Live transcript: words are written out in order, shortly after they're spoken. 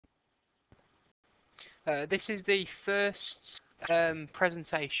This is the first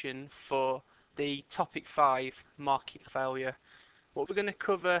presentation for the topic 5 market failure. What we're going to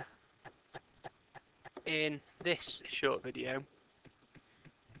cover in this short video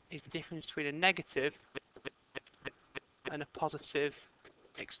is the difference between a negative and a positive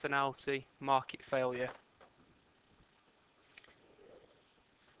externality market failure.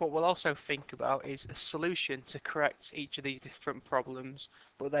 What we'll also think about is a solution to correct each of these different problems,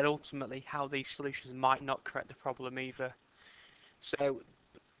 but then ultimately how these solutions might not correct the problem either. So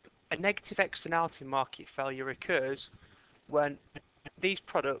a negative externality market failure occurs when these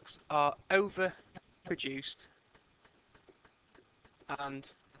products are overproduced and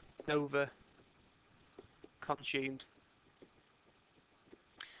over consumed.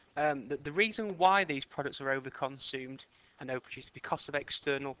 The reason why these products are overconsumed and overproduced is because of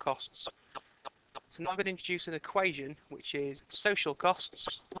external costs. So now I'm going to introduce an equation which is social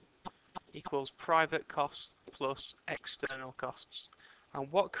costs equals private costs plus external costs.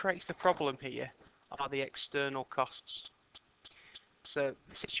 And what creates the problem here are the external costs. So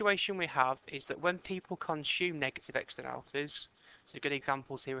the situation we have is that when people consume negative externalities, so good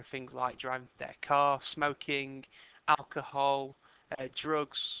examples here are things like driving their car, smoking, alcohol,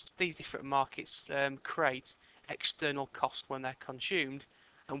 drugs. These different markets create external costs when they're consumed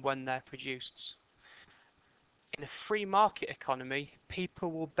and when they're produced. In a free market economy,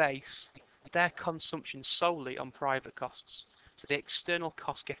 people will base their consumption solely on private costs, so the external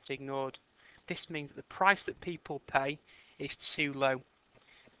costs get ignored. This means that the price that people pay is too low.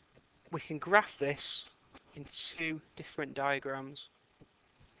 We can graph this in two different diagrams.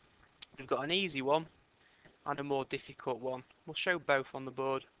 We've got an easy one and a more difficult one. We'll show both on the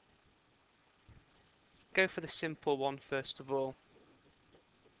board. Go for the simple one first of all.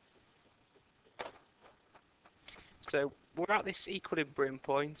 So we're at this equilibrium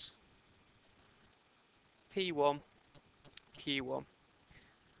point, P1, Q1.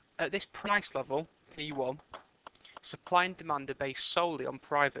 At this price level, P1, supply and demand are based solely on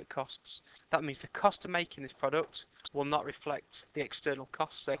private costs. That means the cost of making this product will not reflect the external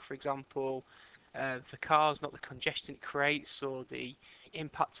costs. So for example, for cars, not the congestion it creates or the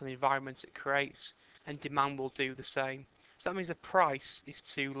impact on the environment it creates, and demand will do the same. So that means the price is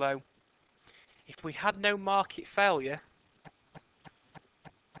too low. If we had no market failure,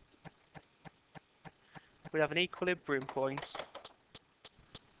 we'd have an equilibrium point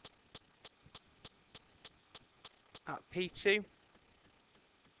at P2,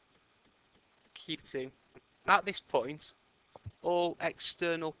 Q2. At this point, all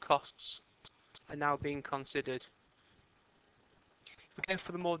external costs are now being considered. If we go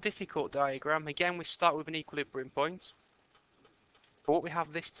for the more difficult diagram, again we start with an equilibrium point. But what we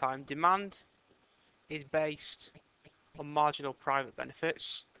have this time, demand is based on marginal private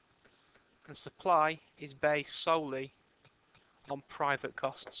benefits, and supply is based solely on private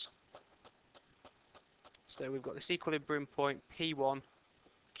costs. So we've got this equilibrium point P1,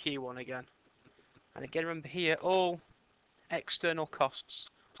 Q1 again. And again, remember here, all external costs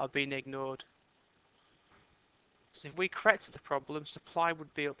are being ignored. So if we corrected the problem, supply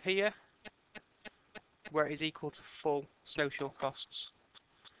would be up here, where it is equal to full social costs.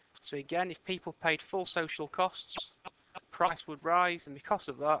 So again, if people paid full social costs, price would rise, and because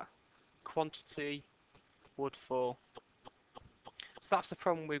of that, quantity would fall. So that's the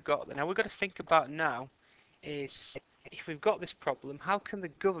problem we've got there. Now we've got to think about now is, if we've got this problem, how can the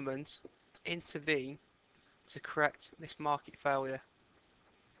government intervene to correct this market failure?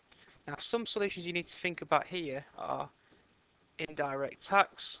 Now some solutions you need to think about here are indirect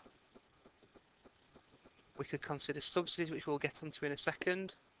tax. We could consider subsidies, which we'll get onto in a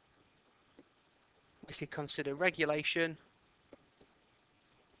second. We could consider regulation,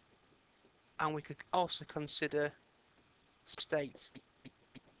 and we could also consider state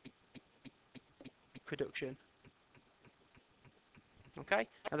production. Okay,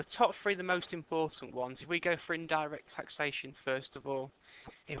 now the top three, the most important ones. If we go for indirect taxation first of all,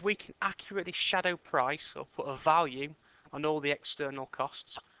 if we can accurately shadow price or put a value on all the external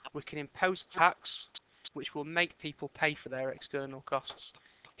costs, we can impose a tax which will make people pay for their external costs.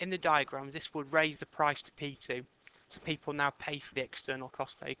 In the diagrams, this would raise the price to P2, so people now pay for the external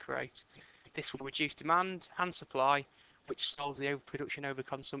costs they create. This will reduce demand and supply, which solves the overproduction,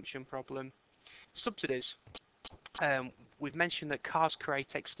 overconsumption problem. Subsidies. We've mentioned that cars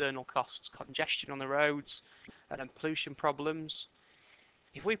create external costs, congestion on the roads, and pollution problems.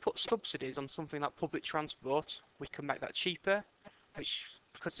 If we put subsidies on something like public transport, we can make that cheaper, which,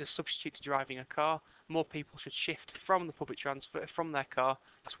 because it's a substitute to driving a car, more people should shift from the public transport, from their car,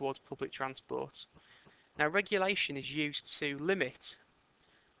 towards public transport. Now, regulation is used to limit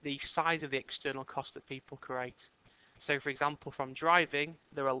the size of the external cost that people create. So, for example, from driving,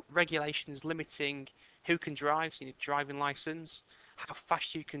 there are regulations limiting who can drive, so you need a driving license, how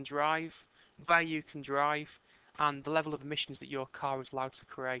fast you can drive, where you can drive, and the level of emissions that your car is allowed to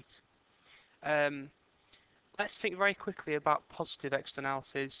create. Let's think very quickly about positive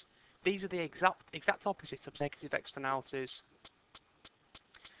externalities. These are the exact opposite of negative externalities.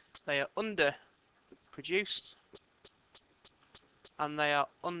 They are underproduced and they are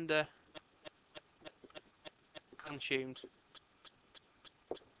under consumed.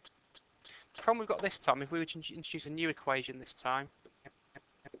 The problem we've got this time, if we were to introduce a new equation this time,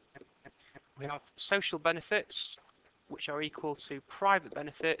 we have social benefits, which are equal to private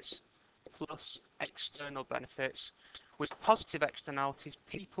benefits plus external benefits. With positive externalities,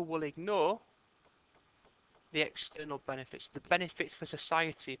 people will ignore the external benefits, the benefits for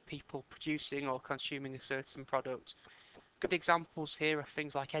society of people producing or consuming a certain product. Good examples here are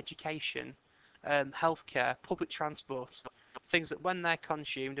things like education, healthcare, public transport, things that when they're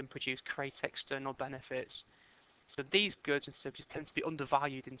consumed and produced create external benefits. So these goods and services tend to be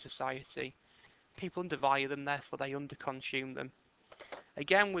undervalued in society. People undervalue them, therefore they underconsume them.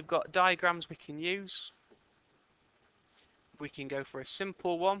 Again, we've got diagrams we can use. We can go for a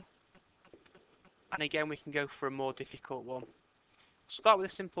simple one, and again we can go for a more difficult one. Start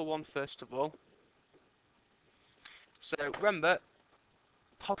with a simple one first of all. So remember,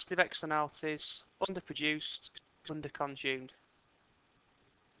 positive externalities, underproduced, underconsumed.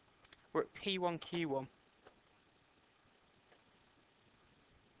 We're at P1Q1.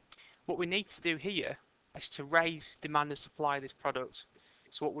 What we need to do here is to raise demand and supply of this product.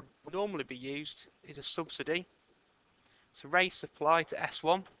 So what would normally be used is a subsidy to raise supply to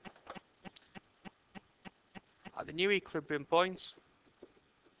S1 at the new equilibrium point.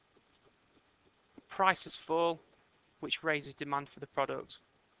 Prices fall, which raises demand for the product.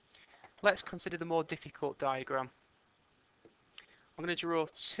 Let's consider the more difficult diagram. I'm going to draw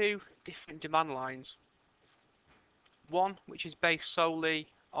two different demand lines. One which is based solely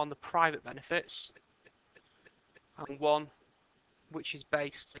on the private benefits, and one which is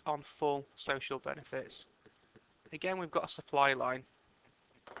based on full social benefits. Again, we've got a supply line.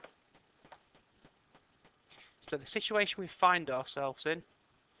 So the situation we find ourselves in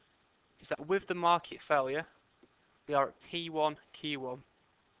is that with the market failure, we are at P1Q1.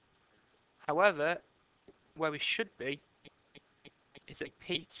 However, where we should be is at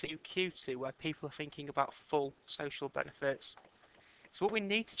P2Q2, where people are thinking about full social benefits. So what we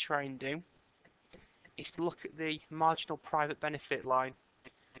need to try and do is to look at the marginal private benefit line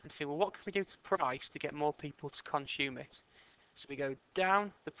and think, well, what can we do to price to get more people to consume it? So we go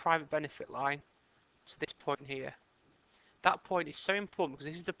down the private benefit line to this point here. That point is so important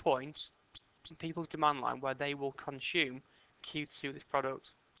because this is the point in people's demand line where they will consume Q2 of this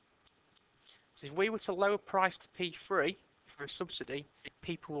product. So if we were to lower price to P3 for a subsidy,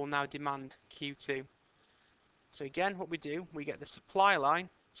 people will now demand Q2. So again, what we do, we get the supply line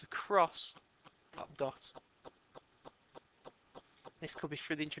to cross that dot. This could be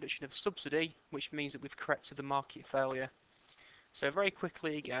through the introduction of a subsidy, which means that we've corrected the market failure. So very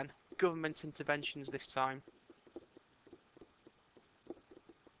quickly again, government interventions this time.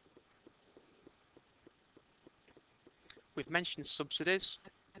 We've mentioned subsidies.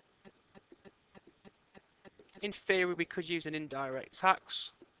 In theory, we could use an indirect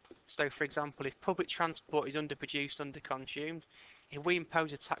tax. So for example, if public transport is underproduced, underconsumed, if we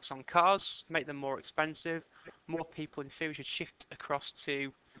impose a tax on cars, make them more expensive, more people in theory should shift across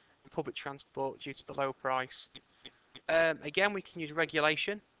to public transport due to the low price. Again, we can use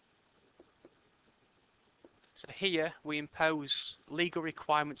regulation. So here we impose legal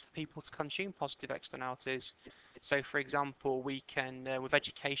requirements for people to consume positive externalities. So for example, we can, with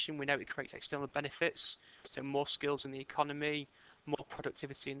education, we know it creates external benefits, so more skills in the economy, more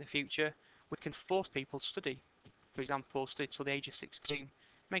productivity in the future. We can force people to study. For example, study till the age of 16,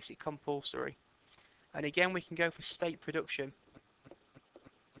 makes it compulsory. And again, we can go for state production.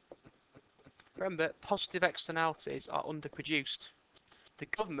 Remember, positive externalities are underproduced. The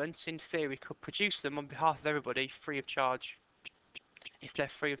government, in theory, could produce them on behalf of everybody free of charge. If they're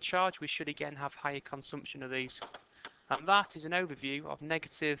free of charge, we should again have higher consumption of these. And that is an overview of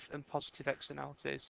negative and positive externalities.